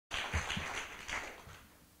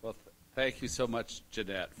Thank you so much,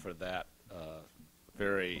 Jeanette, for that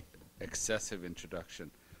very excessive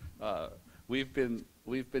introduction. Uh, we've been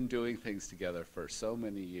doing things together for so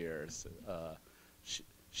many years.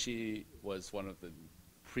 She was one of the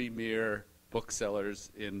premier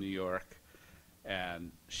booksellers in New York,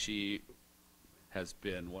 and she has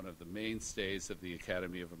been one of the mainstays of the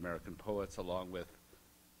Academy of American Poets, along with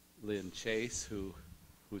Lynn Chase,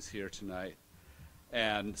 who's here tonight.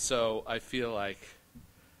 And so I feel like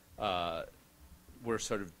we're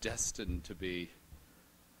sort of destined to be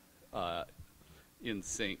in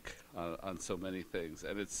sync on so many things,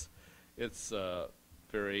 and it's a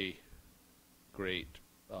very great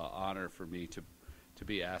honor for me to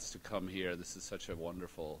be asked to come here. This is such a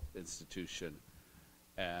wonderful institution,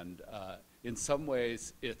 and in some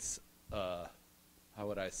ways it's how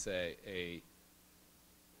would I say, a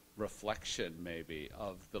reflection maybe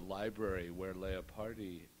of the library where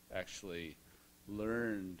Leopardi actually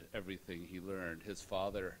learned everything he learned. His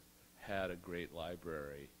father had a great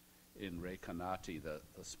library in Recanati, the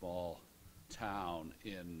small town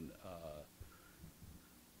in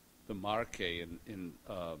the Marche in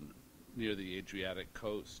near the Adriatic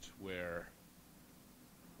coast, where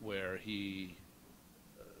he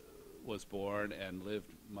was born and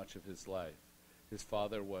lived much of his life. His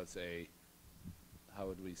father was a, how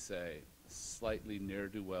would we say, slightly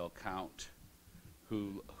ne'er-do-well count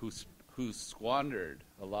who squandered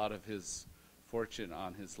a lot of his fortune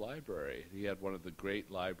on his library. He had one of the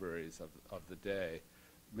great libraries of the day,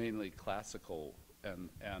 mainly classical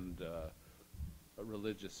and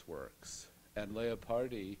religious works. And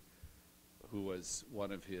Leopardi, who was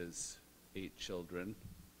one of his 8 children,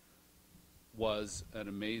 was an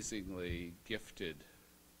amazingly gifted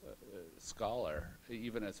scholar,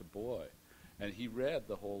 even as a boy. And he read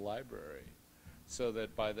the whole library, so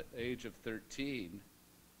that by the age of 13,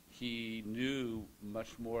 he knew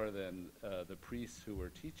much more than the priests who were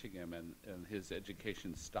teaching him, and his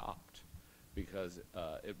education stopped because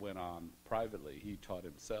it went on privately. He taught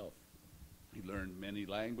himself. He learned many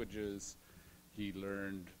languages. He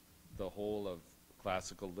learned the whole of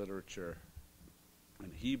classical literature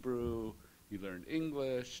in Hebrew. He learned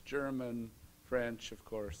English, German, French, of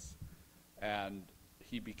course, and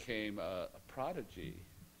he became a prodigy.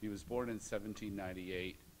 He was born in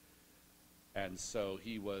 1798, and so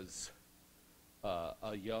he was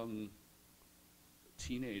a young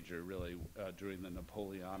teenager, really, during the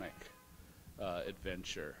Napoleonic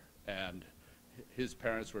adventure. And his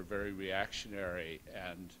parents were very reactionary,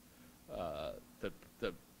 and the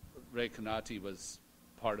Recanati was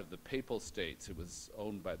part of the Papal States. It was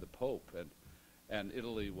owned by the Pope, and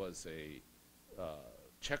Italy was a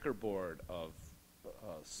checkerboard of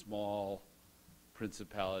small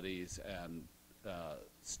principalities and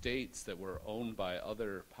states that were owned by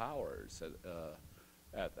other powers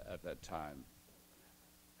at that time.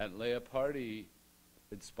 And Leopardi,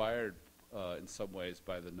 inspired in some ways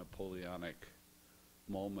by the Napoleonic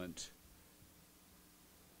moment,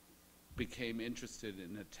 became interested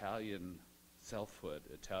in Italian selfhood,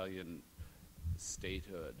 Italian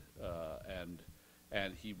statehood,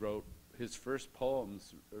 and he wrote his first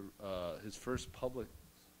poems. His first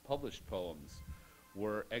published poems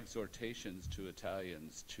were exhortations to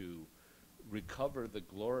Italians to recover the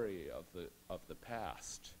glory of the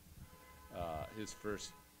past. His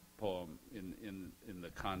first poem in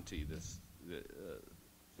the Canti,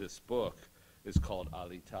 this book, is called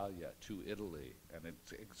All'Italia, to Italy, and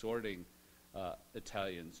it's exhorting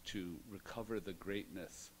Italians to recover the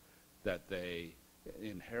greatness that they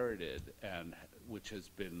inherited and which has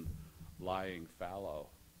been lying fallow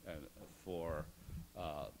for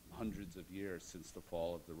hundreds of years since the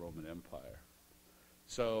fall of the Roman Empire.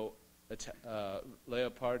 So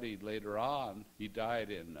Leopardi later on, he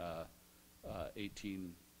died in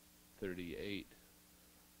 1838,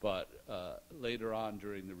 but later on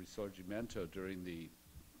during the Risorgimento, during the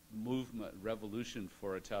revolution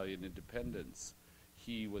for Italian independence,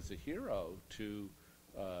 he was a hero to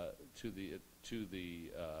the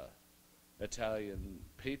Italian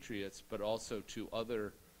patriots, but also to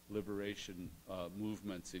other liberation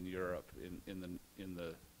movements in Europe in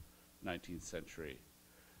the 19th century.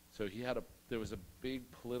 So there was a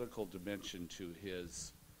big political dimension to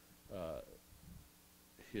his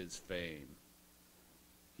fame.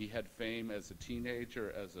 He had fame as a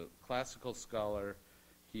teenager, as a classical scholar.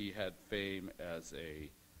 He had fame as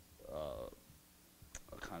a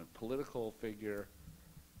kind of political figure.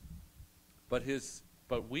 But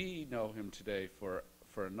we know him today for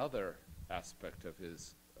another aspect of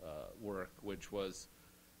his work, which was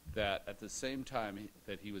that at the same time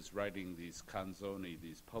that he was writing these canzoni,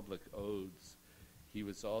 these public odes, he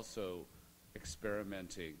was also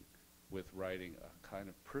experimenting with writing a kind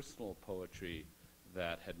of personal poetry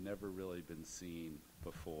that had never really been seen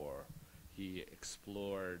before. He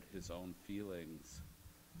explored his own feelings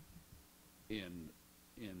in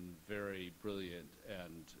very brilliant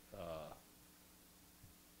and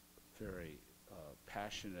very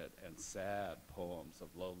passionate and sad poems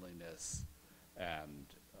of loneliness and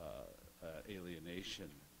alienation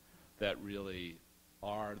that really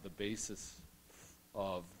are the basis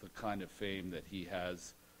of the kind of fame that he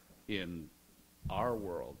has in our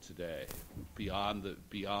world today, beyond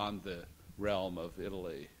the realm of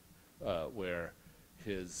Italy, where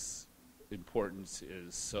his importance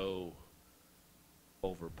is so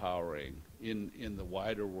overpowering. In the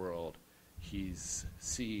wider world, he's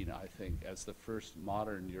seen, I think, as the first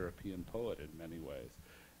modern European poet in many ways,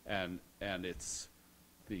 and it's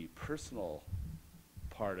the personal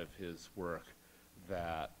part of his work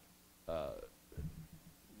that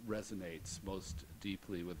resonates most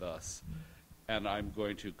deeply with us. And I'm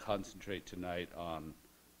going to concentrate tonight on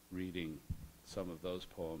reading some of those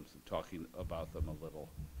poems and talking about them a little.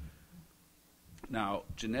 Now,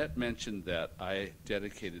 Jeanette mentioned that I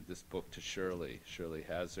dedicated this book to Shirley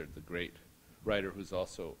Hazard, the great writer who's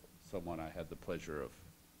also someone I had the pleasure of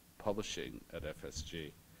publishing at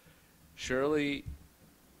FSG. Shirley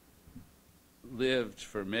lived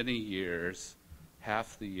for many years,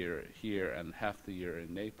 half the year here and half the year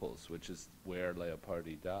in Naples, which is where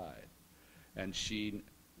Leopardi died. And she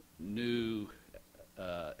knew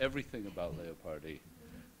everything about Leopardi.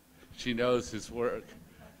 She knows his work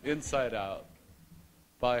inside out,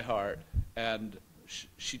 by heart. And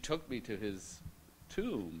she took me to his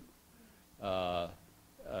tomb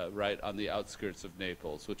right on the outskirts of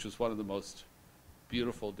Naples, which was one of the most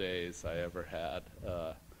beautiful days I ever had.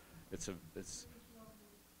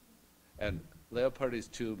 And Leopardi's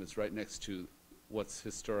tomb is right next to what's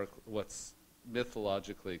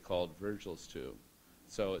mythologically called Virgil's tomb.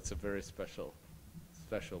 So it's a very special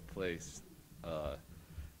place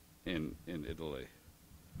in Italy.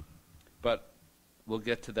 But we'll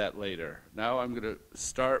get to that later. Now I'm going to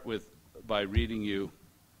start by reading you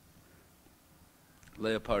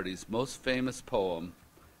Leopardi's most famous poem.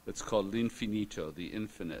 It's called L'Infinito, the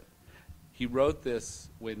Infinite. He wrote this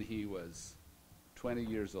when he was 20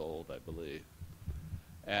 years old, I believe.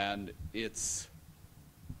 And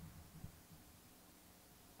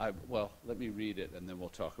let me read it and then we'll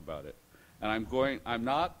talk about it. And I'm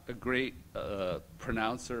not a great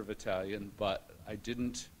pronouncer of Italian, but I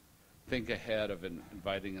didn't think ahead of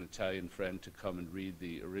inviting an Italian friend to come and read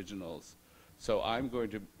the originals. So I'm going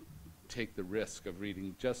to take the risk of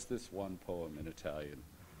reading just this one poem in Italian.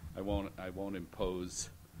 I won't impose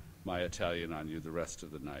my Italian on you the rest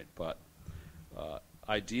of the night, but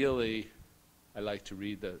ideally I like to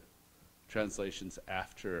read the translations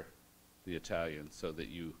after the Italian so that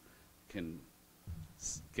you can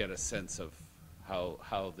get a sense of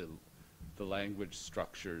how the language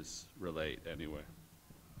structures relate anyway.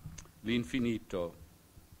 L'Infinito.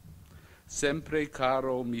 Sempre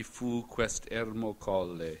caro mi fu quest'ermo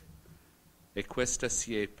colle e questa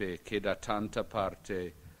siepe che da tanta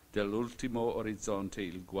parte dell'ultimo orizzonte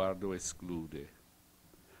il guardo esclude.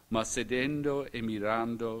 Ma sedendo e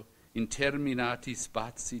mirando interminati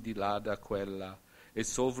spazi di là da quella e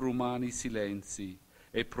sovrumani silenzi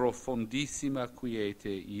e profondissima quiete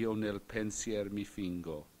io nel pensier mi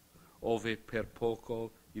fingo, ove per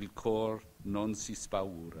poco il cor non si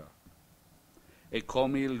spaura. E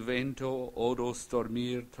come il vento odo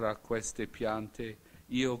stormir tra queste piante,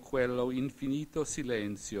 io quello infinito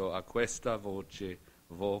silenzio a questa voce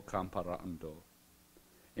vo comparando.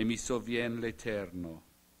 E mi sovvien l'eterno,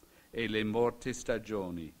 e le morte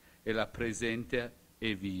stagioni, e la presente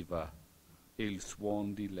e viva, e il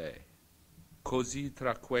suon di lei. Così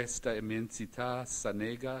tra questa immensità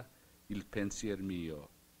s'annega il pensier mio,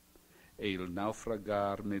 e il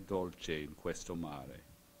naufragar m'è dolce in questo mare.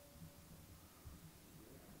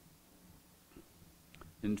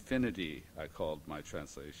 Infinity, I called my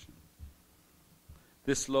translation.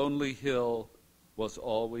 This lonely hill was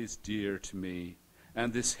always dear to me,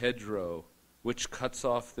 and this hedgerow, which cuts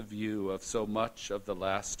off the view of so much of the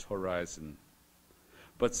last horizon.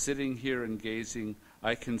 But sitting here and gazing,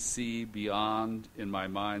 I can see beyond, in my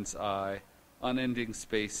mind's eye, unending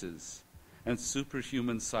spaces, and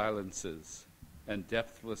superhuman silences, and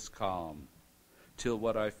depthless calm, till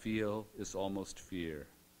what I feel is almost fear.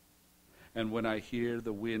 And when I hear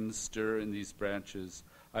the wind stir in these branches,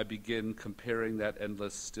 I begin comparing that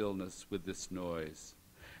endless stillness with this noise,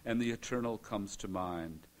 and the eternal comes to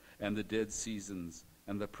mind, and the dead seasons,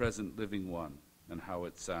 and the present living one, and how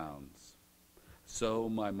it sounds. So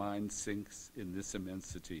my mind sinks in this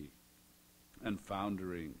immensity, and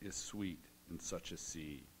foundering is sweet in such a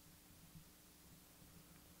sea.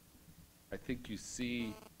 I think you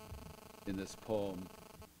see in this poem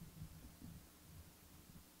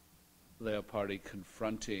Leopardi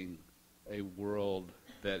confronting a world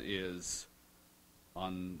that is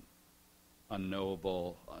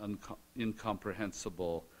unknowable,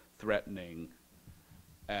 incomprehensible, threatening,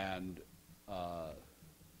 and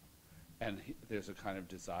there's a kind of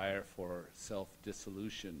desire for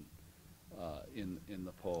self-dissolution in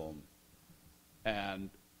the poem.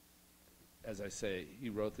 And as I say, he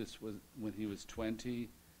wrote this when he was 20.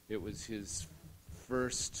 It was his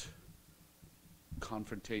first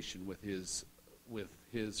confrontation with his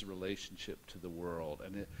relationship to the world,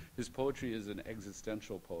 and his poetry is an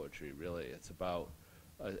existential poetry. Really, it's about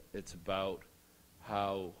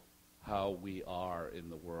how we are in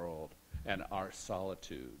the world and our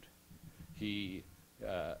solitude. He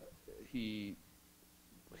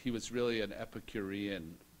was really an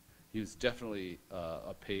Epicurean. He was definitely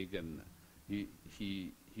a pagan.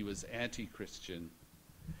 He was anti-Christian.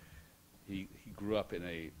 He grew up in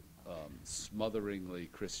a smotheringly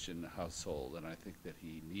Christian household, and I think that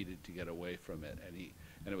he needed to get away from it. And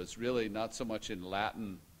it was really not so much in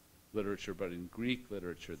Latin literature, but in Greek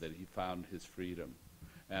literature that he found his freedom.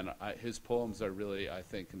 And his poems are really, I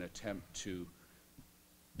think, an attempt to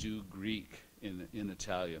do Greek in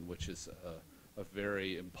Italian, which is a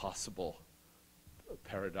very impossible,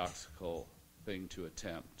 paradoxical thing to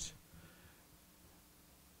attempt.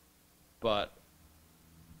 But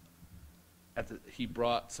he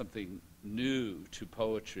brought something new to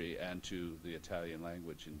poetry and to the Italian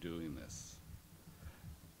language in doing this.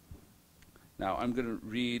 Now I'm going to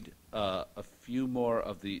read a few more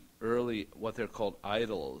of the early, what they're called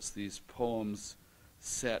idylls, these poems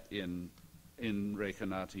set in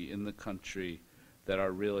Recanati, in the country, that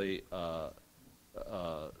are really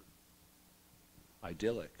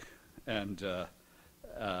idyllic. And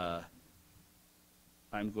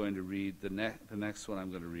I'm going to read, the next one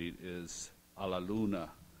I'm going to read is Alla Luna,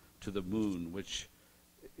 to the moon, which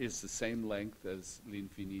is the same length as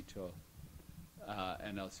L'Infinito,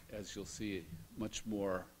 and as you'll see, much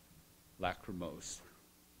more lachrymose.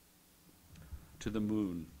 To the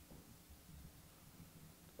moon.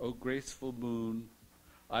 O graceful moon,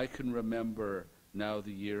 I can remember now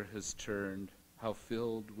the year has turned, how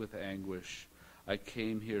filled with anguish I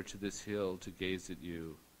came here to this hill to gaze at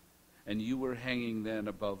you. And you were hanging then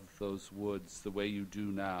above those woods the way you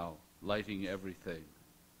do now, lighting everything.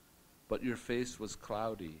 But your face was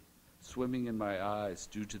cloudy, swimming in my eyes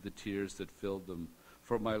due to the tears that filled them,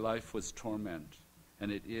 for my life was torment,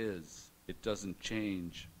 and it doesn't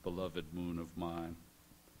change, beloved moon of mine.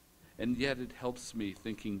 And yet it helps me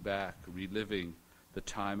thinking back, reliving the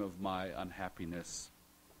time of my unhappiness.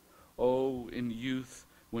 Oh, in youth,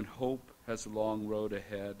 when hope has a long road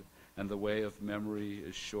ahead and the way of memory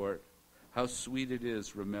is short, how sweet it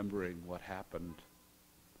is remembering what happened,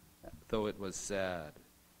 though it was sad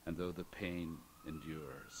and though the pain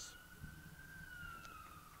endures.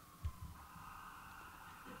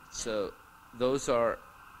 So those are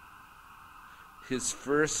his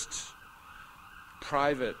first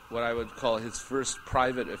private, what I would call his first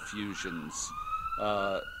private effusions.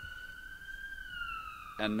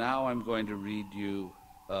 And now I'm going to read you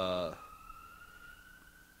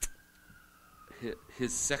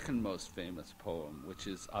his second most famous poem, which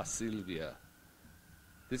is A Silvia.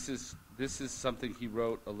 This is something he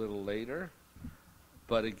wrote a little later,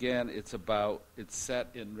 but again, it's set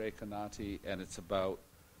in Recanati, and it's about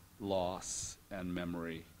loss and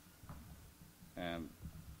memory, and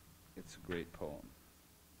it's a great poem.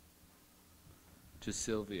 To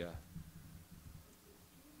Sylvia.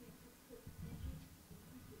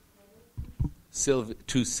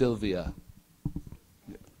 To Sylvia.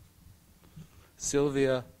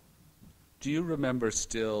 Sylvia, do you remember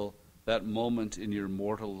still that moment in your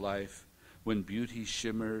mortal life when beauty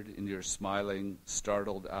shimmered in your smiling,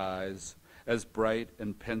 startled eyes, as bright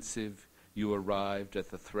and pensive you arrived at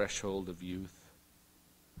the threshold of youth?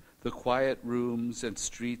 The quiet rooms and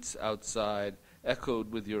streets outside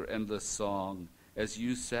echoed with your endless song as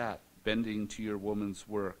you sat bending to your woman's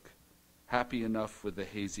work, happy enough with the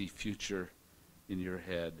hazy future in your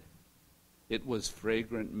head. It was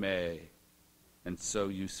fragrant May, and so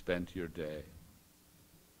you spent your day.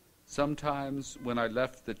 Sometimes when I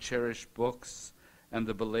left the cherished books and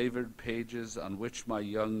the belabored pages on which my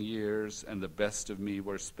young years and the best of me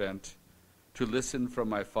were spent, to listen from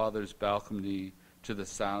my father's balcony to the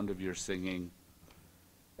sound of your singing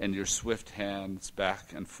and your swift hands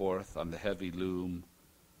back and forth on the heavy loom,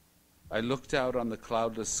 I looked out on the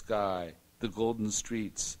cloudless sky, the golden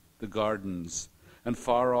streets, the gardens, and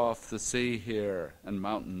far off the sea here and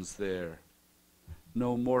mountains there.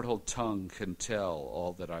 No mortal tongue can tell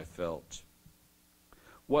all that I felt.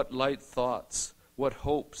 What light thoughts, what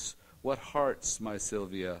hopes, what hearts, my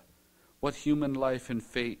Sylvia, what human life and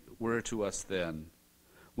fate were to us then.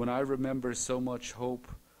 When I remember so much hope,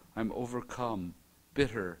 I'm overcome,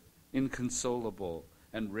 bitter, inconsolable,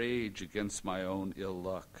 and rage against my own ill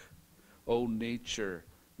luck. O nature,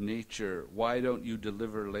 nature, why don't you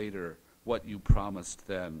deliver later what you promised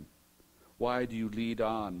then? Why do you lead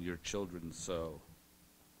on your children so?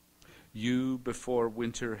 You, before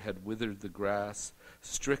winter had withered the grass,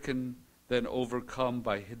 stricken, then overcome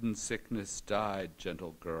by hidden sickness, died,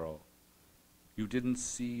 gentle girl. You didn't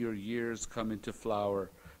see your years come into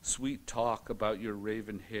flower, sweet talk about your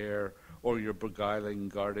raven hair or your beguiling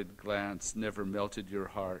guarded glance never melted your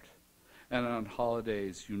heart, and on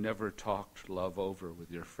holidays you never talked love over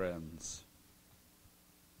with your friends.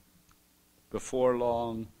 Before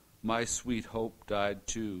long, my sweet hope died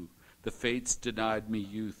too. The fates denied me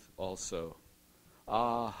youth also.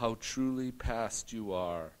 Ah, how truly past you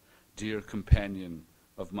are, dear companion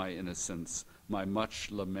of my innocence, my much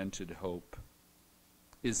lamented hope.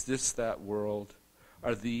 Is this that world?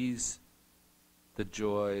 Are these the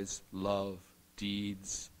joys, love,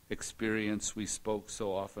 deeds, experience we spoke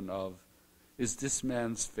so often of? Is this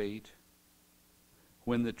man's fate?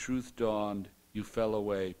 When the truth dawned, you fell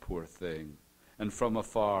away, poor thing, and from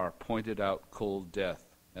afar pointed out cold death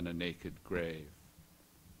and a naked grave.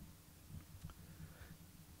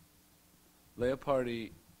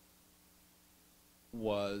 Leopardi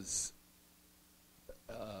was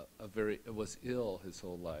was ill his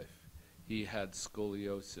whole life. He had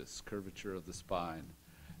scoliosis, curvature of the spine,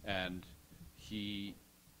 and he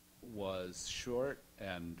was short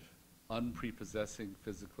and unprepossessing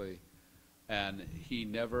physically, and he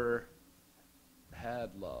never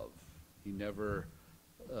had love. He never,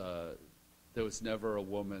 there was never a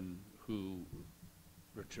woman who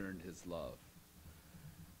returned his love.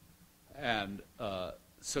 And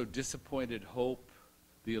so disappointed hope,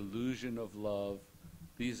 the illusion of love,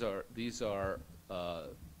 these are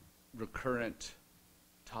recurrent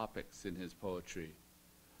topics in his poetry.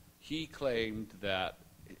 He claimed that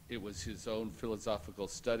it was his own philosophical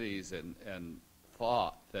studies and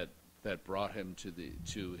thought that brought him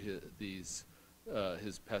to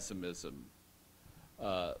his pessimism.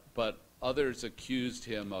 But others accused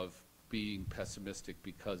him of being pessimistic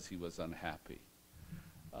because he was unhappy.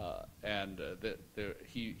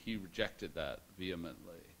 He rejected that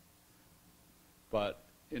vehemently. But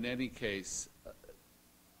in any case,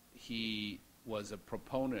 he was a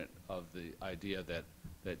proponent of the idea that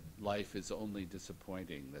life is only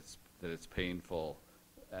disappointing, that it's painful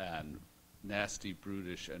and nasty,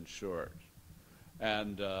 brutish, and short.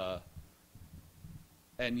 And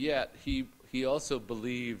yet he also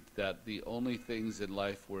believed that the only things in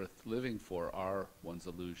life worth living for are one's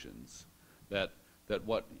illusions, that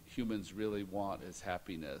what humans really want is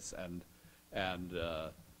happiness, and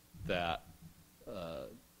that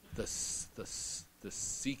the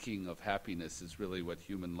seeking of happiness is really what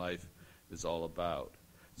human life is all about.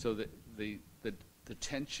 So the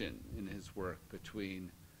tension in his work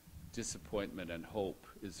between disappointment and hope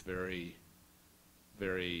is very,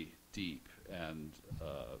 very deep and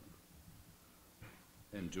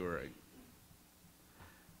enduring.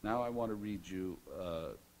 Now I want to read you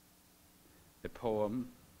a poem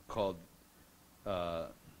called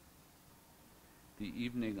The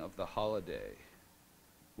Evening of the Holiday,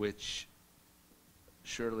 which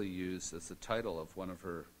Shirley used as the title of one of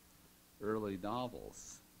her early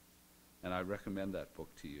novels, and I recommend that book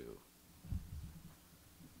to you,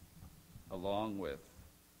 along with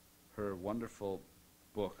her wonderful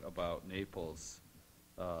book about Naples,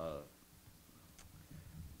 The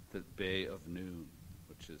Bay of Noon,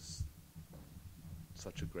 which is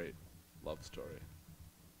such a great love story.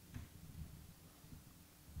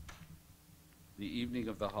 The Evening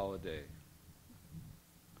of the Holiday.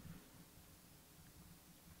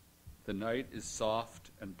 The night is soft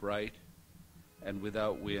and bright and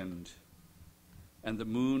without wind, and the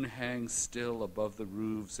moon hangs still above the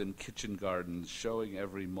roofs and kitchen gardens, showing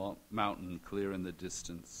every mountain clear in the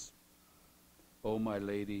distance. Oh, my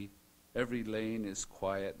lady, every lane is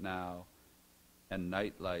quiet now, and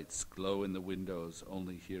night lights glow in the windows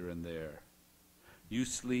only here and there. You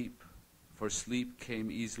sleep, for sleep came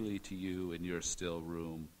easily to you in your still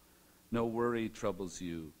room. No worry troubles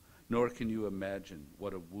you, nor can you imagine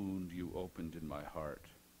what a wound you opened in my heart.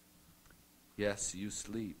 Yes, you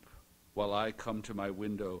sleep, while I come to my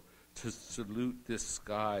window to salute this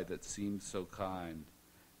sky that seems so kind,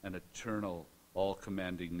 an eternal,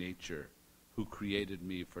 all-commanding nature who created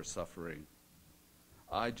me for suffering.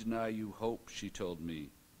 I deny you hope, she told me,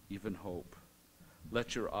 even hope.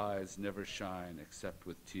 Let your eyes never shine except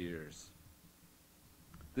with tears.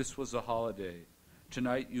 This was a holiday.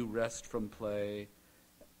 Tonight you rest from play,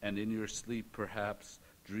 and in your sleep perhaps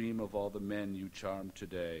dream of all the men you charmed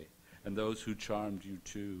today, and those who charmed you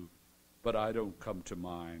too. But I don't come to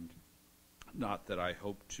mind, not that I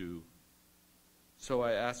hope to. So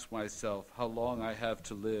I ask myself how long I have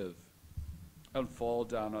to live, and fall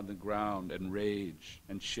down on the ground and rage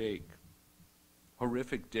and shake.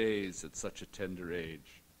 Horrific days at such a tender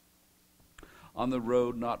age. On the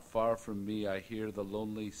road not far from me I hear the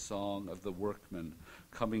lonely song of the workman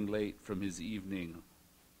coming late from his evening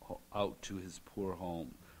out to his poor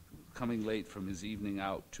home.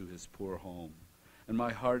 And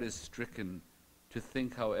my heart is stricken to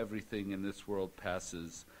think how everything in this world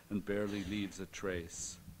passes and barely leaves a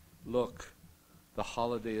trace. Look, the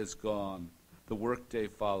holiday is gone, the workday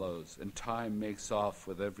follows, and time makes off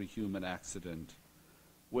with every human accident.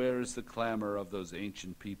 Where is the clamor of those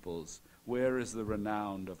ancient peoples? Where is the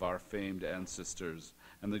renown of our famed ancestors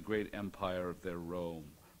and the great empire of their Rome,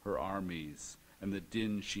 her armies, and the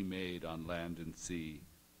din she made on land and sea?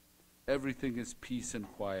 Everything is peace and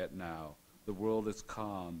quiet now. The world is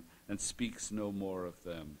calm and speaks no more of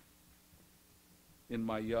them. In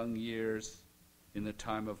my young years, in the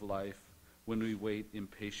time of life, when we wait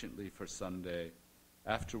impatiently for Sunday,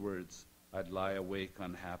 afterwards I'd lie awake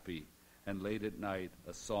unhappy, and late at night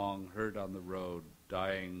a song heard on the road,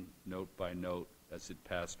 dying note by note as it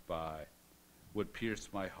passed by, would pierce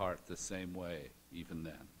my heart the same way even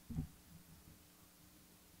then.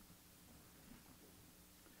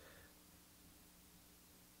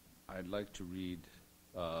 I'd like to read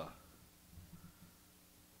a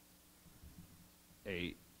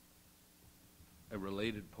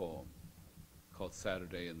related poem called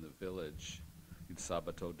Saturday in the Village, Il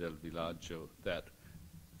Sabato del Villaggio, that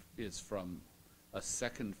is from a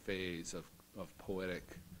second phase of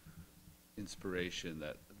poetic inspiration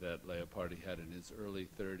that Leopardi had in his early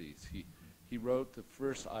 30s. He wrote the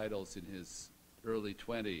first Idylls in his early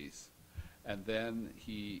 20s, and then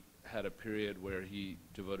he had a period where he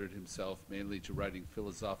devoted himself mainly to writing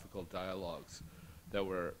philosophical dialogues that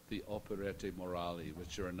were the Operette Morali,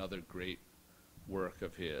 which are another great work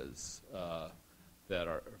of his that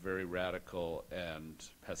are very radical and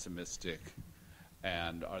pessimistic,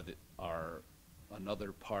 and are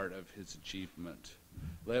another part of his achievement.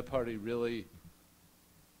 Leopardi really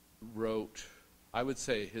wrote, I would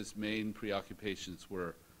say his main preoccupations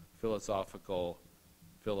were philosophical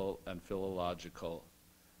and philological,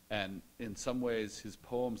 and in some ways his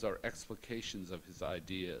poems are explications of his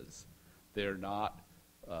ideas. They're not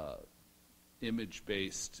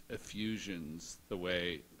image-based effusions the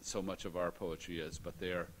way so much of our poetry is, but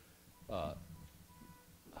they're, how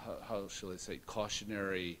shall I say,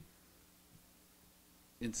 cautionary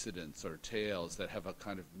incidents or tales that have a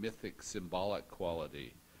kind of mythic, symbolic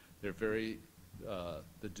quality. They're very,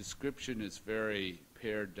 the description is very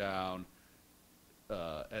pared down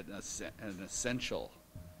and essential,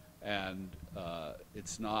 and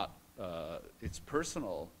it's not, it's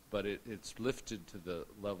personal, but it's lifted to the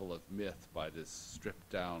level of myth by this stripped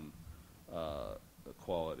down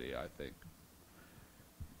quality, I think.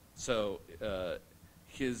 So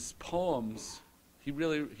his poems, he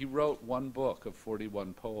wrote one book of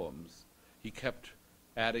 41 poems. He kept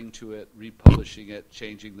adding to it, republishing it,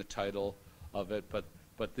 changing the title of it,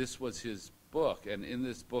 but this was his book, and in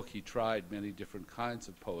this book he tried many different kinds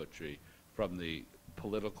of poetry, from the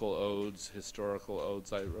political odes, historical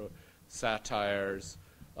odes I wrote, satires,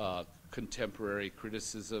 contemporary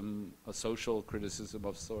criticism, a social criticism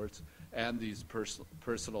of sorts, and these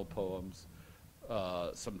personal poems,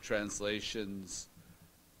 some translations,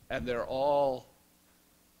 and they're all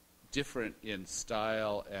different in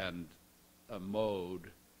style and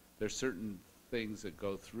mode. There's certain things that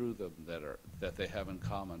go through them that they have in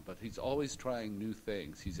common, but he's always trying new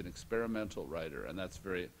things. He's an experimental writer, and that's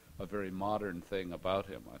a very modern thing about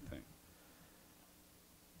him, I think.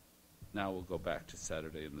 Now we'll go back to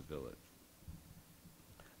Saturday in the Village.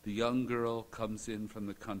 The young girl comes in from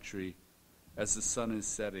the country as the sun is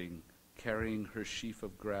setting, carrying her sheaf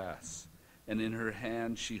of grass, and in her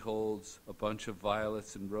hand she holds a bunch of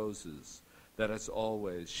violets and roses that, as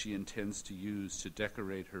always, she intends to use to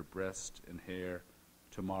decorate her breast and hair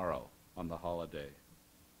tomorrow on the holiday.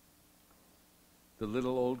 The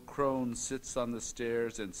little old crone sits on the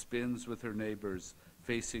stairs and spins with her neighbors,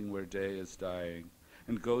 facing where day is dying,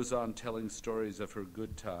 and goes on telling stories of her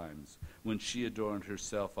good times, when she adorned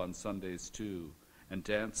herself on Sundays too, and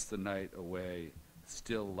danced the night away,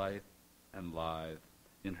 still lithe and lithe,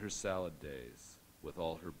 in her salad days, with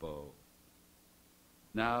all her beaux.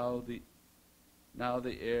 Now the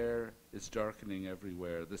air is darkening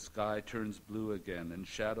everywhere. The sky turns blue again, and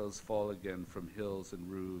shadows fall again from hills and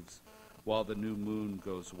roofs, while the new moon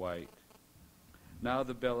goes white. Now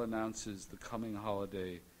the bell announces the coming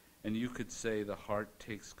holiday, and you could say the heart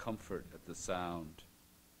takes comfort at the sound.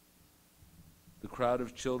 The crowd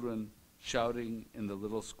of children shouting in the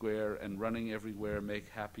little square and running everywhere make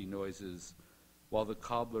happy noises, while the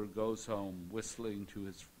cobbler goes home whistling to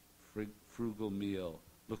his frugal meal,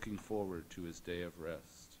 looking forward to his day of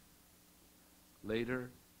rest.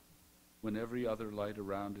 Later, when every other light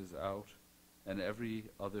around is out and every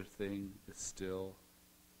other thing is still,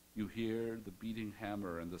 you hear the beating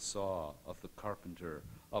hammer and the saw of the carpenter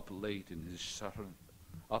up late in his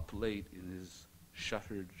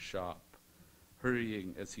shuttered shop,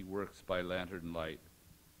 hurrying as he works by lantern light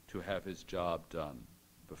to have his job done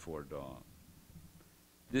before dawn.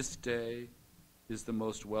 This day is the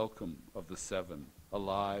most welcome of the 7,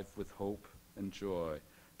 alive with hope and joy.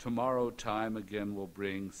 Tomorrow time again will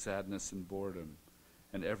bring sadness and boredom,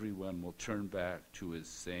 and everyone will turn back to his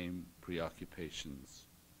same preoccupations.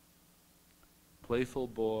 Playful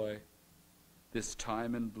boy, this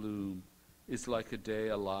time in bloom is like a day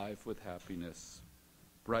alive with happiness.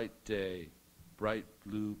 Bright day, bright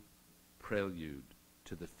blue prelude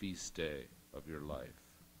to the feast day of your life.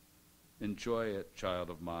 Enjoy it, child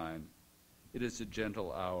of mine. It is a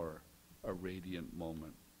gentle hour, a radiant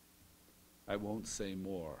moment. I won't say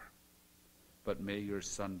more, but may your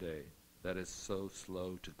Sunday that is so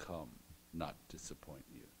slow to come not disappoint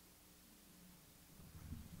you.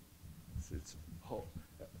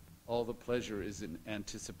 All the pleasure is in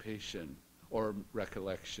anticipation or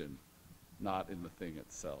recollection, not in the thing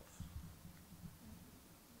itself.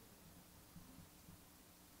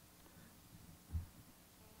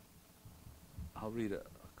 I'll read a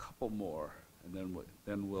couple more, and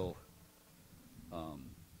then we'll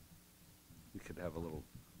we could have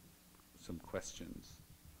some questions.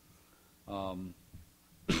 Trying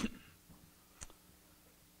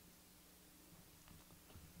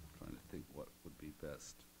to think what would be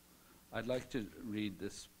best. I'd like to read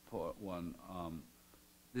this one.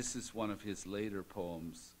 This is one of his later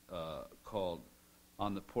poems called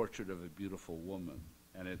 "On the Portrait of a Beautiful Woman,"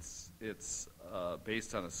 and it's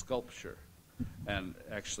based on a sculpture. And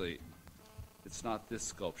actually, it's not this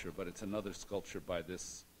sculpture, but it's another sculpture by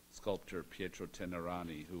this sculptor Pietro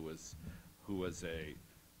Tenerani, who was a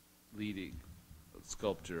leading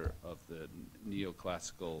sculptor of the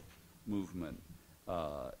neoclassical movement.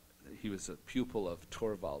 He was a pupil of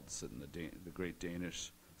Thorvaldsen, the great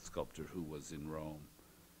Danish sculptor who was in Rome.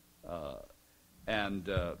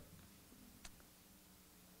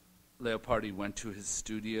 Leopardi went to his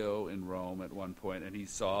studio in Rome at one point, and he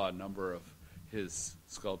saw a number of his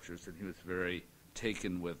sculptures, and he was very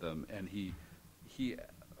taken with them. And he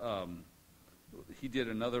did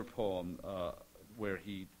another poem where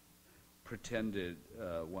he pretended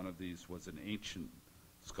one of these was an ancient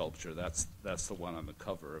sculpture. That's the one on the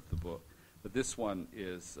cover of the book. But this one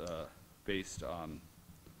is based on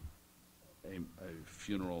a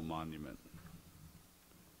funeral monument.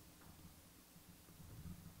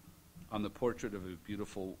 On the portrait of a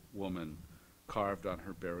beautiful woman carved on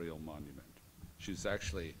her burial monument. She's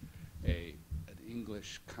actually an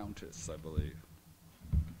English countess, I believe,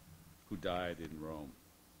 who died in Rome.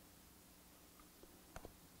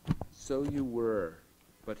 So you were,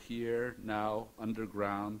 but here, now,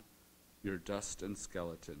 underground, your dust and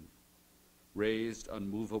skeleton, raised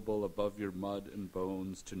unmovable above your mud and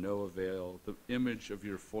bones to no avail, the image of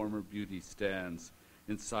your former beauty stands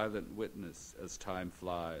in silent witness as time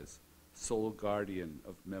flies, sole guardian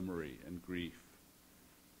of memory and grief.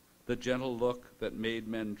 The gentle look that made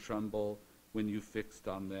men tremble when you fixed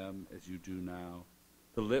on them as you do now,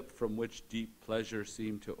 the lip from which deep pleasure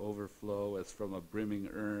seemed to overflow as from a brimming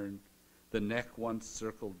urn, the neck once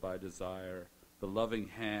circled by desire, the loving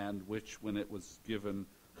hand which, when it was given,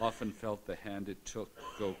 often felt the hand it took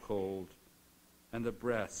go cold, and the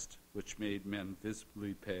breast which made men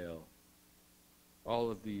visibly pale.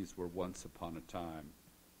 All of these were once upon a time.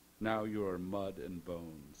 Now you are mud and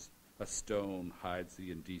bones. A stone hides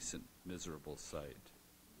the indecent, miserable sight.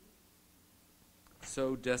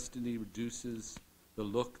 So destiny reduces the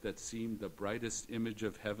look that seemed the brightest image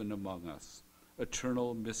of heaven among us,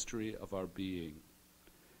 eternal mystery of our being,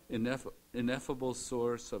 ineffable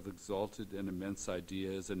source of exalted and immense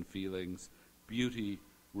ideas and feelings. Beauty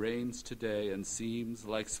reigns today and seems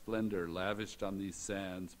like splendor lavished on these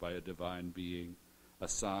sands by a divine being, a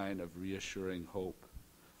sign of reassuring hope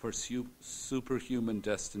for superhuman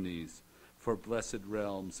destinies, for blessed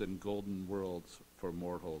realms and golden worlds for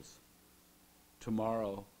mortals.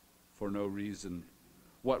 Tomorrow, for no reason,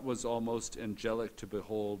 What was almost angelic to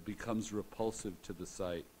behold becomes repulsive to the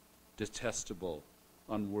sight, detestable,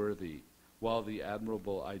 unworthy, while the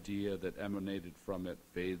admirable idea that emanated from it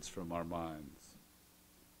fades from our minds.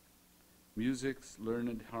 Music's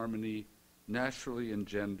learned harmony naturally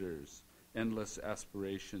engenders endless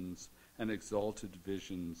aspirations and exalted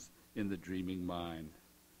visions in the dreaming mind,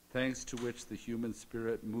 thanks to which the human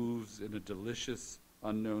spirit moves in a delicious,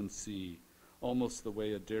 unknown sea, almost the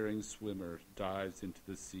way a daring swimmer dives into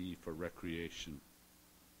the sea for recreation.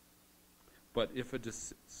 But if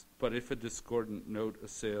a discordant note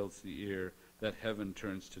assails the ear, that heaven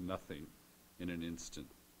turns to nothing in an instant.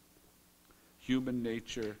 Human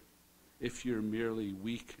nature, if you're merely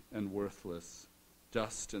weak and worthless,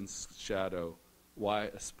 dust and shadow, why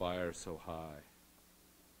aspire so high?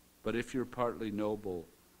 But if you're partly noble,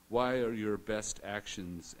 why are your best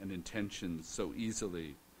actions and intentions so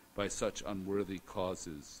easily, by such unworthy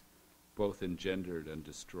causes, both engendered and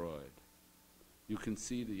destroyed? You can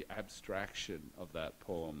see the abstraction of that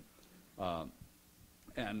poem,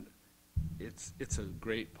 and it's a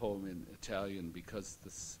great poem in Italian because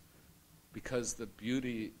the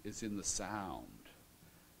beauty is in the sound.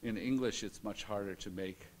 In English, it's much harder to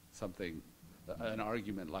make an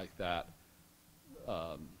argument like that,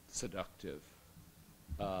 seductive.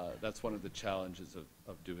 That's one of the challenges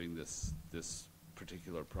of doing this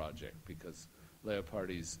particular project, because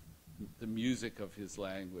Leopardi's, the music of his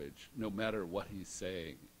language, no matter what he's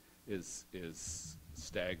saying, is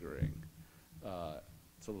staggering.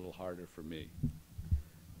 It's a little harder for me.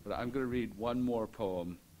 But I'm going to read one more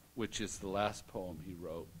poem, which is the last poem he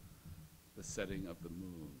wrote, The Setting of the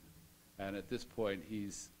Moon. And at this point,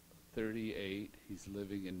 he's 38. He's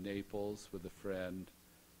living in Naples with a friend.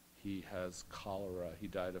 He has cholera. He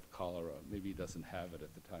died of cholera. Maybe he doesn't have it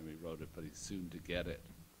at the time he wrote it, but he's soon to get it.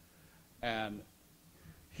 And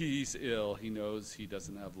he's ill. He knows he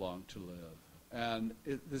doesn't have long to live. And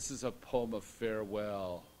this is a poem of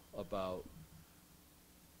farewell about,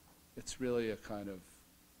 it's really a kind of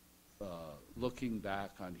looking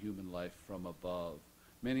back on human life from above.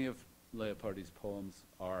 Many of Leopardi's poems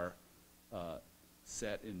are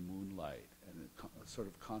set in moonlight and a sort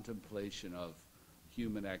of contemplation of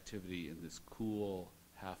human activity in this cool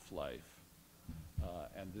half-life.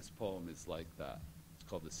 And this poem is like that. It's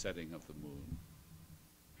called The Setting of the Moon.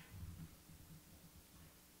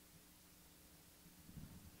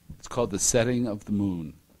 It's called The Setting of the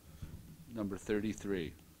Moon, number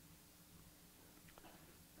 33.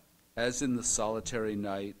 As in the solitary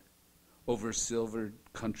night, over silvered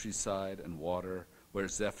countryside and water, where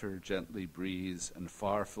zephyr gently breathes and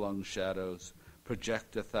far-flung shadows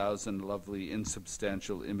project 1,000 lovely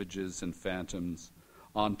insubstantial images and phantoms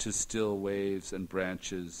onto still waves and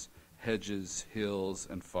branches, hedges, hills,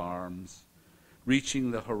 and farms,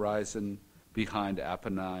 reaching the horizon behind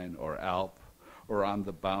Apennine or Alp, or on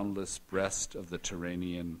the boundless breast of the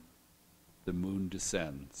Tyrrhenian, the moon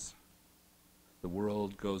descends. The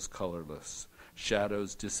world goes colorless,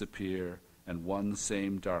 shadows disappear, and one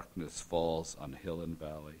same darkness falls on hill and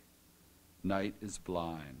valley. Night is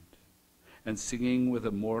blind, and singing with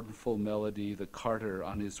a mournful melody, the carter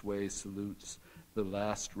on his way salutes the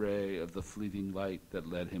last ray of the fleeting light that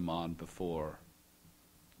led him on before.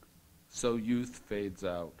 So youth fades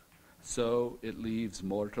out, so it leaves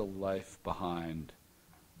mortal life behind.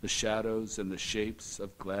 The shadows and the shapes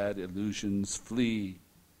of glad illusions flee,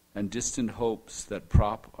 and distant hopes that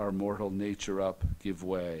prop our mortal nature up give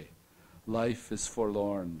way. Life is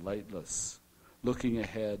forlorn, lightless. Looking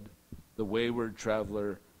ahead, the wayward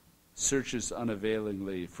traveler searches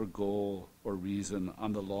unavailingly for goal or reason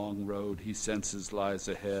on the long road he senses lies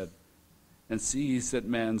ahead, and sees that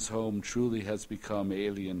man's home truly has become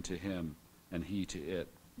alien to him and he to it.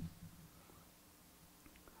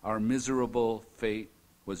 Our miserable fate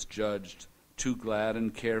was judged too glad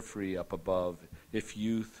and carefree up above, if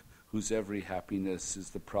youth, whose every happiness is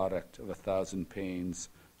the product of 1,000 pains,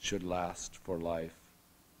 should last for life.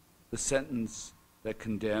 The sentence that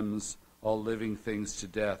condemns all living things to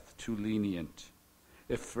death too lenient,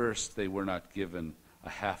 if first they were not given a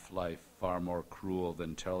half-life far more cruel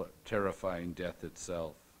than terrifying death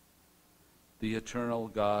itself. The eternal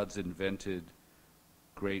gods invented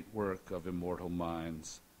great work of immortal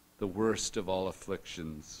minds, the worst of all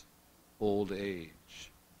afflictions, old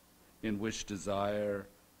age, in which desire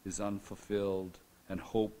is unfulfilled and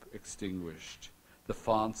hope extinguished, the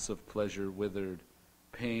founts of pleasure withered,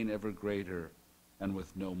 pain ever greater, and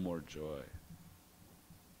with no more joy.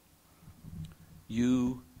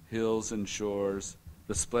 You, hills and shores,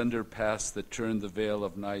 the splendor past that turned the veil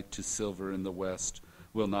of night to silver in the west,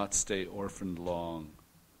 will not stay orphaned long.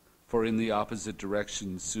 For in the opposite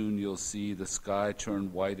direction soon you'll see the sky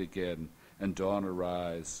turn white again and dawn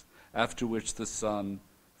arise, after which the sun,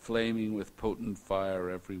 flaming with potent fire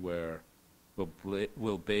everywhere,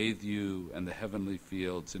 will bathe you and the heavenly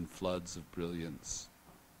fields in floods of brilliance.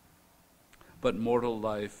 But mortal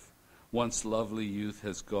life, once lovely youth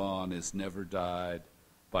has gone, is never dyed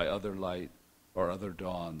by other light or other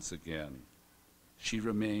dawns again. She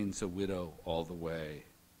remains a widow all the way.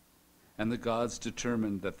 And the gods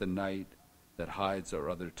determined that the night that hides our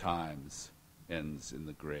other times ends in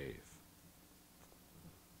the grave.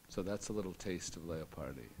 So that's a little taste of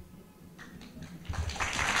Leopardi.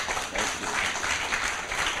 Thank you.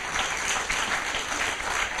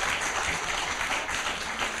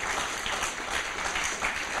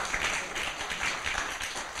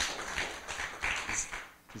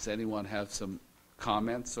 Does anyone have some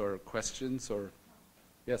comments or questions or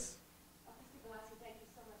yes? Mr. Galassi, thank you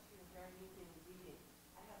so much for your very moving reading.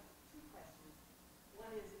 I have two questions. One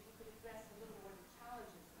is if you could address a little more the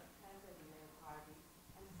challenges of translating Leopardi,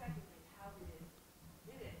 and secondly, how did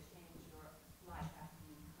it change your life after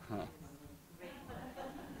you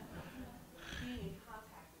being in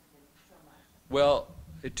contact with him so much? Well,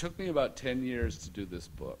 it took me about 10 years to do this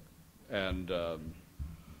book, and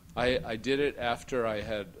I did it after I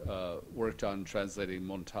had worked on translating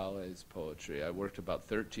Montale's poetry. I worked about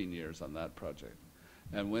 13 years on that project.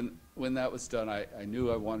 And when that was done, I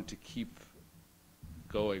knew I wanted to keep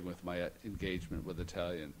going with my engagement with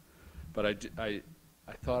Italian. But I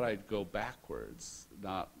thought I'd go backwards,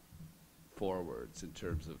 not forwards in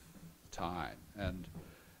terms of time.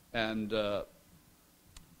 And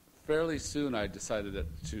fairly soon I decided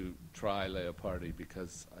to try Leopardi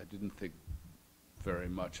because I didn't think very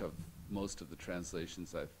much of most of the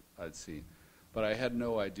translations I'd seen. But I had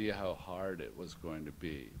no idea how hard it was going to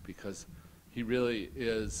be because he really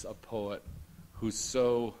is a poet who's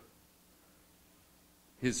so,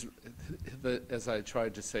 as I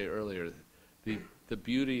tried to say earlier, the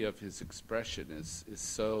beauty of his expression is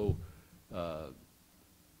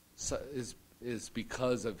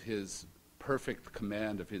because of his perfect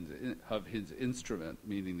command of his instrument,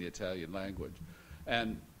 meaning the Italian language.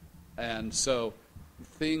 And so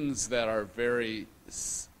things that are very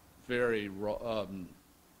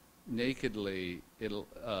nakedly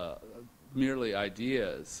merely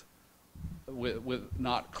ideas with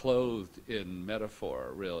not clothed in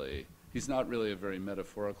metaphor, really. He's not really a very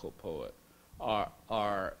metaphorical poet.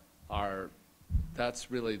 That's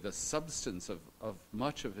really the substance of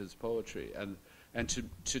much of his poetry. And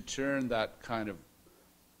to turn that kind of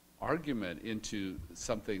argument into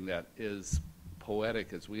something that is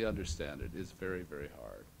poetic as we understand it is very, very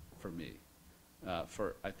hard for me,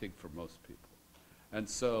 I think for most people. And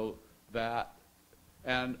so that,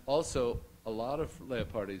 and also a lot of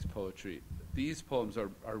Leopardi's poetry, these poems are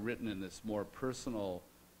written in this more personal,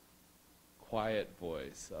 quiet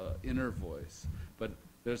voice, inner voice. But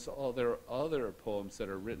there are other poems that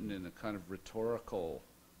are written in a kind of rhetorical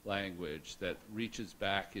language that reaches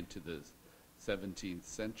back into the 17th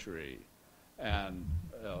century, and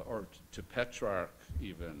or to Petrarch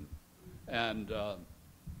even, and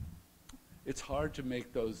it's hard to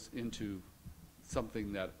make those into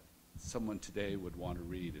something that someone today would want to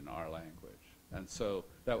read in our language, and so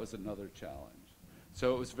that was another challenge.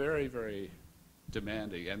 So it was very, very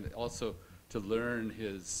demanding, and also to learn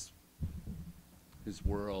his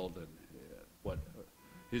world and what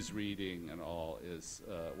his reading and all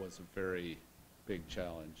was a very big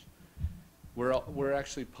challenge. We're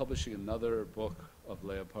actually publishing another book of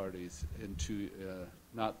Leopardi's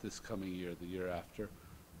not this coming year, the year after,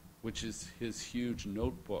 which is his huge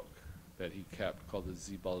notebook that he kept called the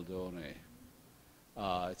Zibaldone.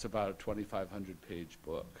 It's about a 2,500-page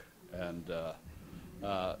book, and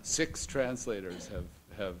 6 translators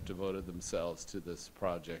have devoted themselves to this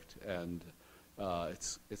project, and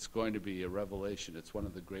it's going to be a revelation. It's one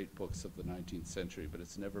of the great books of the 19th century, but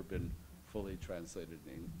it's never been fully translated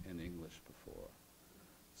in English before.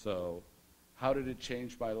 So how did it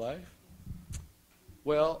change my life?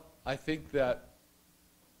 Well, I think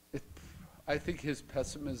his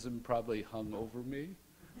pessimism probably hung over me,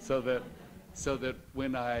 so that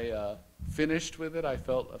when I finished with it, I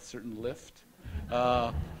felt a certain lift.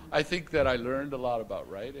 I think that I learned a lot about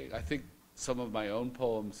writing. I think some of my own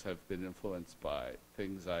poems have been influenced by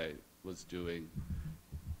things I was doing,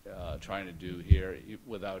 trying to do here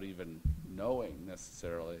without even knowing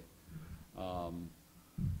necessarily.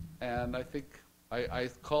 And I think I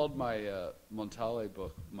called my Montale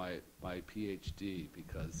book my PhD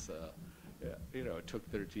because it took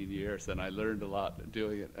 13 years and I learned a lot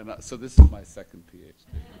doing it. And so this is my second PhD.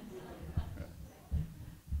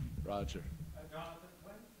 Roger. Jonathan,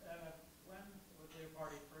 when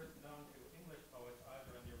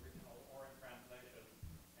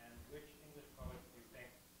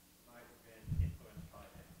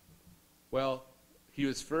Well, he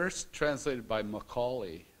was first translated by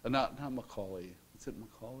Macaulay. Not Macaulay. Is it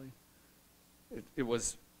Macaulay? It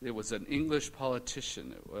was an English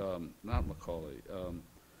politician, not Macaulay,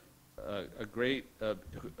 a great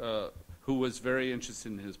who was very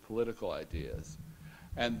interested in his political ideas.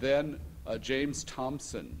 And then James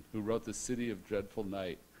Thomson, who wrote *The City of Dreadful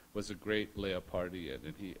Night*, was a great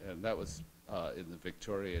Leopardian, and that was in the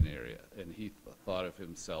Victorian area, and he thought of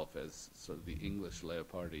himself as sort of the English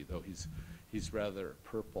Leopardi, though he's rather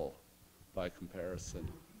purple by comparison.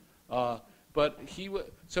 But he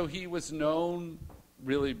was known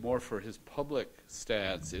really more for his public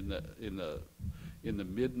stance in the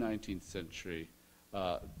mid-19th century.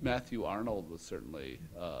 Matthew Arnold was certainly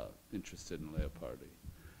interested in Leopardi,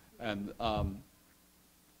 and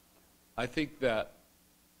I think that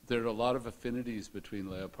there are a lot of affinities between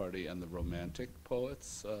Leopardi and the Romantic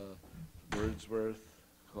poets, Wordsworth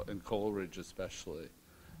and Coleridge especially.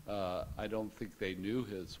 I don't think they knew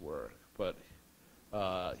his work, but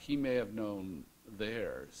he may have known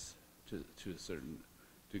theirs to a certain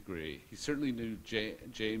degree. He certainly knew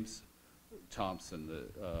James Thomson, the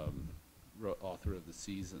author of *The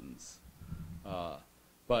Seasons*,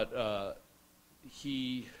 but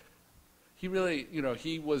he really,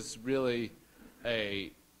 he was really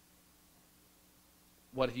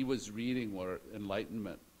what he was reading were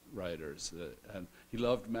Enlightenment writers, and he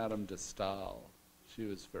loved Madame de Stael. She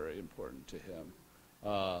was very important to him.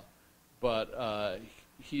 But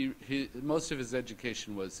most of his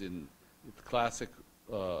education was in the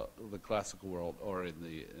classical world or in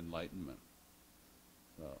the Enlightenment.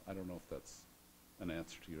 I don't know if that's an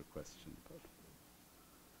answer to your question, but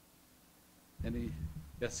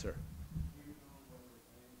yes, sir.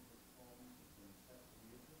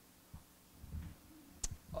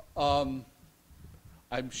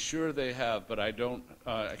 I'm sure they have, but I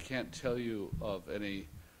can't tell you of any.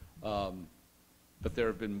 But there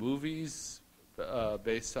have been movies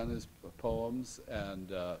based on his poems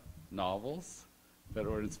and novels that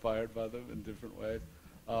were inspired by them in different ways.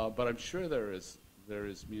 But I'm sure there is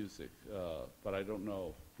music, but I don't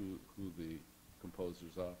know who the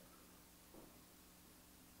composers are.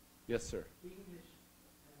 Yes, sir. English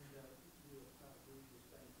and probably the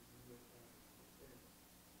Spanish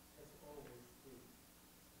has always been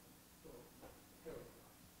paradigm.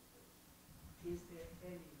 Is there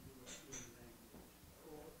any European language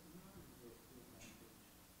or non-European language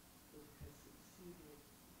that has succeeded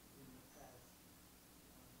in the past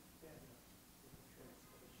better with the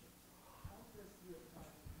translation? How does your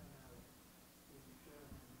title come out in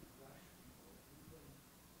German, Russian, or even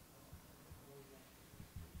all that?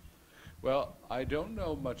 Well, I don't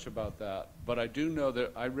know much about that, but I do know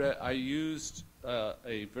that I used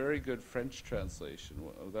a very good French translation.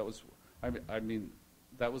 That was,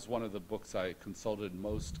 that was one of the books I consulted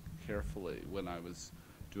most carefully when I was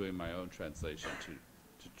doing my own translation to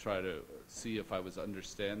try to see if I was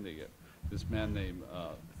understanding it. This man named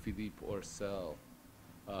Philippe Orcel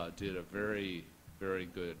did a very, very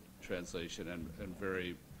good translation and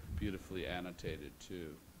very beautifully annotated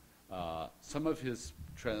too. Some of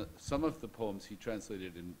the poems he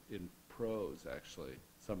translated in prose, actually.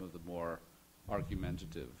 Some of the more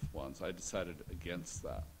argumentative ones. I decided against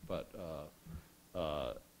that, but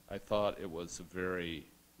I thought it was a very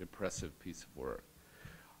impressive piece of work.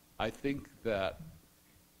 I think that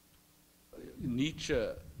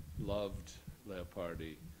Nietzsche loved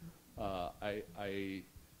Leopardi. I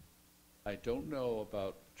don't know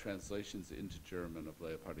about translations into German of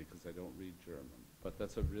Leopardi because I don't read German. But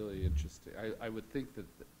that's a really interesting. I would think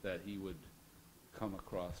that he would come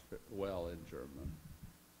across well in German.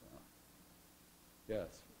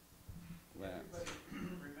 Yes, Lance.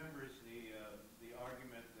 Everybody remembers the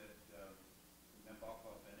argument that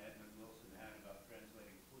Nabokov and Edmund Wilson had about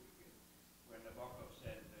translating Pushkin, where Nabokov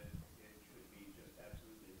said that it should be just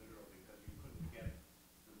absolutely literal because you couldn't get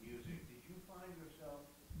the music. Did you find yourself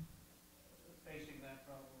facing that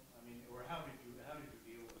problem? I mean, or how did you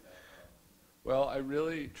deal with that problem? Well, I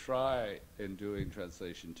really try in doing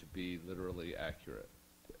translation to be literally accurate.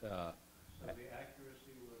 So the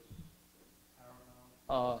accuracy was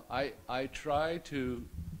paramount? I try to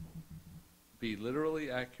be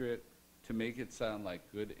literally accurate to make it sound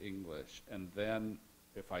like good English, and then,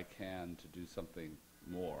 if I can, to do something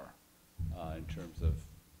more in terms of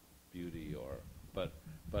beauty but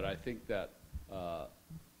I think that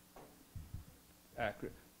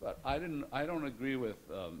accurate. But I don't agree with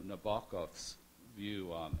Nabokov's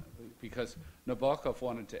view on it, because Nabokov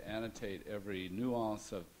wanted to annotate every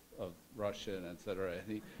nuance of Russian, etc.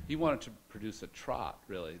 And he wanted to produce a trot,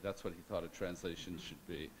 really. That's what he thought a translation should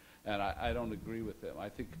be. And I don't agree with him. I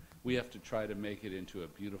think we have to try to make it into a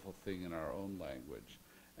beautiful thing in our own language.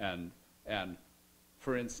 And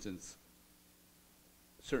for instance,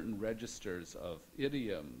 certain registers of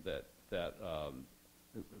idiom that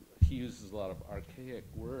he uses a lot of archaic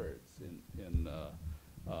words in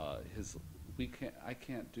his. I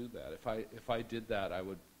can't do that. If I did that, I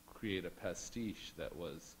would create a pastiche that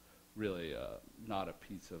was really not a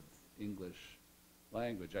piece of English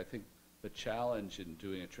language. I think the challenge in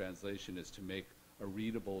doing a translation is to make a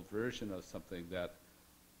readable version of something that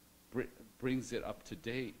brings it up to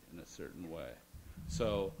date in a certain way.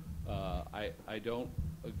 So I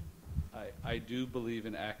do believe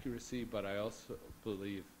in accuracy, but I also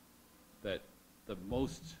believe that the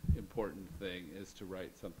most important thing is to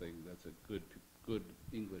write something that's a good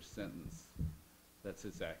English sentence that's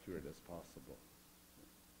as accurate as possible.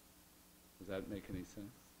 Does that make any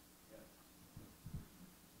sense? Yeah.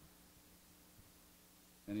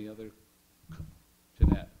 Any other?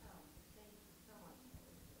 Jeanette? Thank you so much.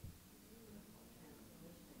 That was a beautiful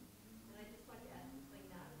translation. And I just wanted to ask something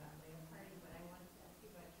not about Leopardi, but I wanted to ask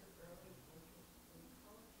you about your early interest in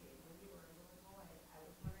poetry. When you were a little boy, I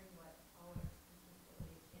was wondering what poet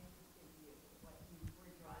particularly interested you, what you were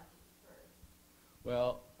drawn to first.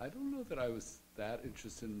 Well, I don't know that I was that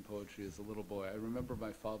interested in poetry as a little boy. I remember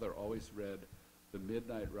my father always read The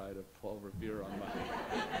Midnight Ride of Paul Revere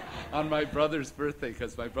on my brother's birthday,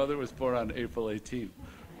 because my brother was born on April 18th.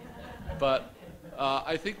 But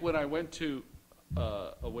I think when I went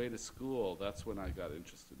away to school, that's when I got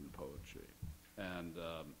interested in poetry. And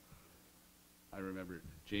I remember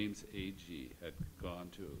James Agee had gone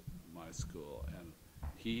to my school, and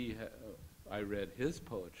I read his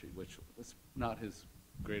poetry, which was not his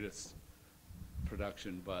greatest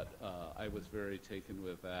production, but I was very taken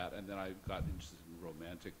with that. And then I got interested in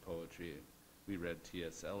romantic poetry. We read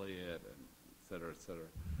T.S. Eliot, and et cetera, et cetera.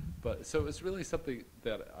 But so it was really something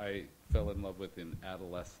that I fell in love with in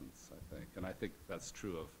adolescence, I think. And I think that's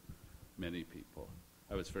true of many people.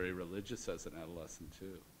 I was very religious as an adolescent,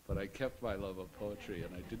 too. But I kept my love of poetry,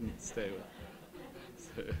 and I didn't stay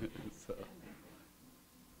with it. So,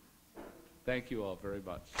 thank you all very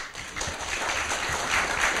much.